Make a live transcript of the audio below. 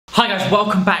Hi guys,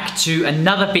 welcome back to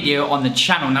another video on the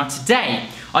channel. Now today,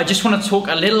 I just want to talk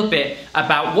a little bit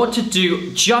about what to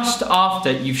do just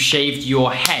after you've shaved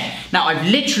your head. Now I've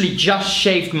literally just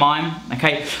shaved mine,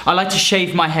 okay? I like to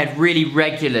shave my head really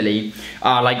regularly,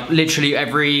 like literally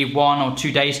every 1 or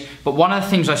 2 days. But one of the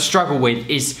things I struggle with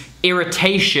is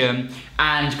irritation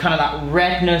and kind of that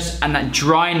redness and that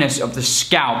dryness of the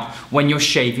scalp when you're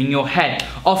shaving your head.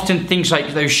 Often things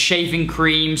like those shaving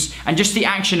creams and just the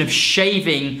action of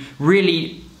shaving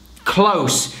really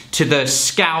close to the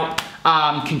scalp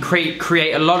can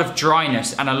create a lot of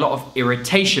dryness and a lot of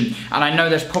irritation. And I know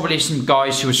there's probably some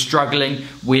guys who are struggling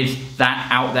with that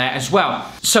out there as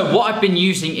well. So what I've been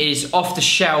using is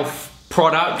off-the-shelf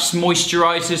products,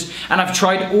 moisturisers, and I've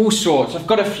tried all sorts. I've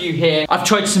got a few here. I've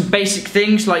tried some basic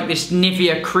things like this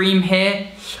Nivea cream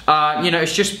here. You know,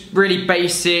 it's just really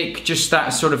basic, just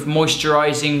that sort of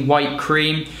moisturising white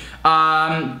cream.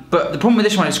 But the problem with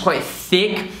this one is quite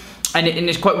thick and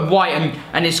it's quite white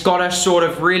and it's got a sort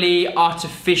of really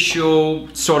artificial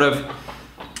sort of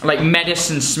like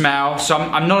medicine smell, so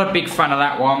I'm not a big fan of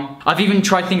that one. I've even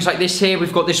tried things like this here.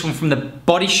 We've got this one from the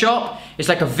Body Shop. It's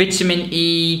like a vitamin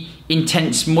E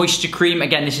intense moisture cream.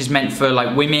 Again, this is meant for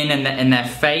like women and their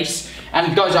face.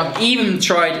 And guys, I've even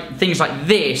tried things like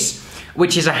this,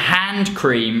 which is a hand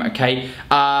cream, okay?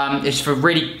 It's for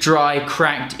really dry,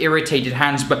 cracked, irritated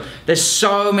hands, but there's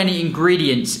so many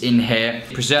ingredients in here,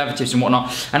 preservatives and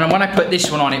whatnot. And when I put this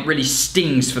one on, it really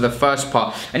stings for the first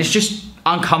part, and it's just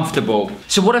uncomfortable.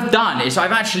 So what I've done is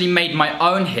I've actually made my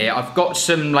own here. I've got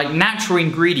some like natural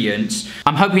ingredients.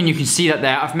 I'm hoping you can see that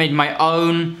there. I've made my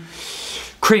own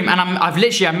cream and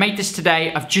I made this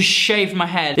today. I've just shaved my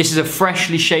head. This is a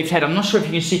freshly shaved head. I'm not sure if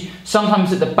you can see,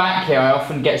 sometimes at the back here I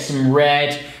often get some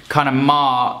red kind of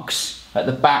marks at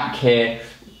the back here.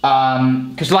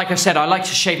 Because like I said, I like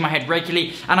to shave my head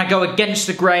regularly and I go against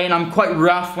the grain. I'm quite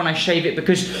rough when I shave it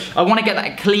because I want to get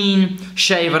that clean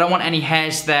shave. I don't want any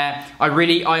hairs there.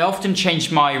 I often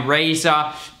change my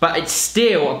razor, but it's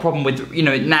still a problem with, you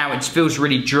know, now it feels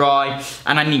really dry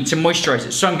and I need to moisturize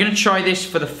it. So I'm going to try this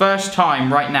for the first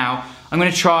time right now. I'm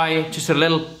going to try just a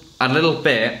little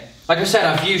bit. Like I said,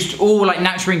 I've used all like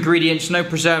natural ingredients, no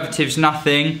preservatives,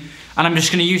 nothing. And I'm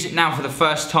just going to use it now for the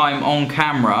first time on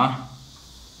camera.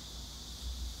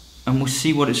 And we'll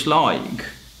see what it's like.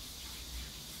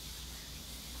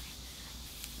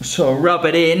 So I'll rub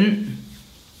it in.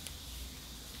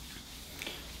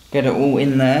 Get it all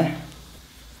in there.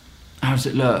 How does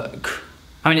it look?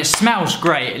 I mean, it smells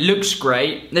great, it looks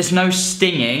great. There's no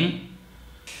stinging.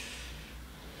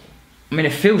 I mean,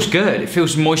 it feels good, it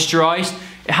feels moisturized.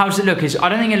 How does it look? I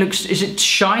don't think it looks, is it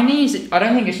shiny? I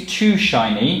don't think it's too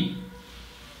shiny.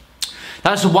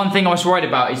 That's the one thing I was worried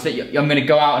about, is that I'm gonna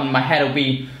go out and my head will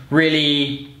be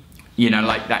really, you know,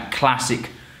 like that classic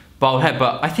bald head,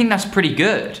 but I think that's pretty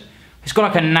good. It's got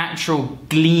like a natural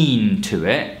gleam to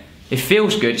it. It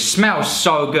feels good, it smells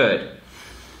so good.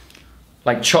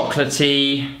 Like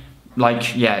chocolatey,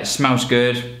 like, yeah, it smells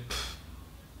good.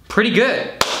 Pretty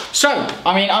good. So,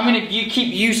 I mean, you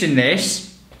keep using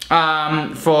this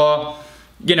for,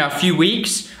 you know, a few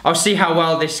weeks. I'll see how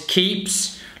well this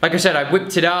keeps. Like I said, I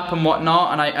whipped it up and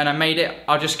whatnot, and I made it.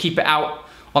 I'll just keep it out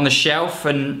on the shelf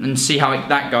and see how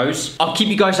that goes. I'll keep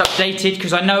you guys updated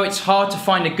because I know it's hard to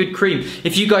find a good cream.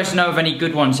 If you guys know of any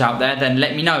good ones out there, then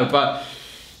let me know. But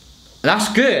that's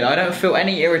good. I don't feel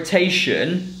any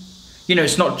irritation. You know,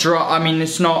 it's not dry. I mean,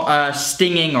 it's not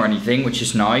stinging or anything, which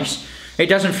is nice. It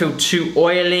doesn't feel too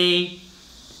oily.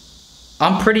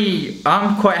 I'm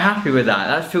quite happy with that.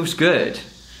 That feels good.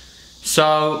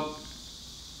 So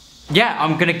yeah,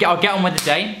 I'll get on with the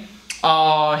day.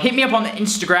 Hit me up on the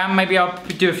Instagram, maybe I'll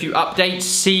do a few updates.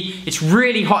 See, it's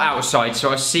really hot outside, so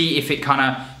I'll see if it kind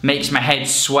of makes my head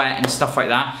sweat and stuff like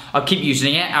that. I'll keep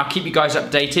using it, I'll keep you guys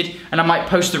updated, and I might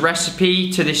post the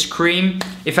recipe to this cream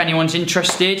if anyone's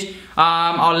interested.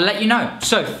 I'll let you know.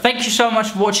 So, thank you so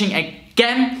much for watching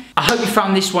again. I hope you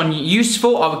found this one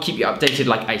useful. I will keep you updated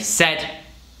like I said.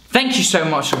 Thank you so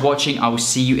much for watching. I will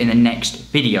see you in the next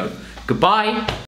video. Goodbye.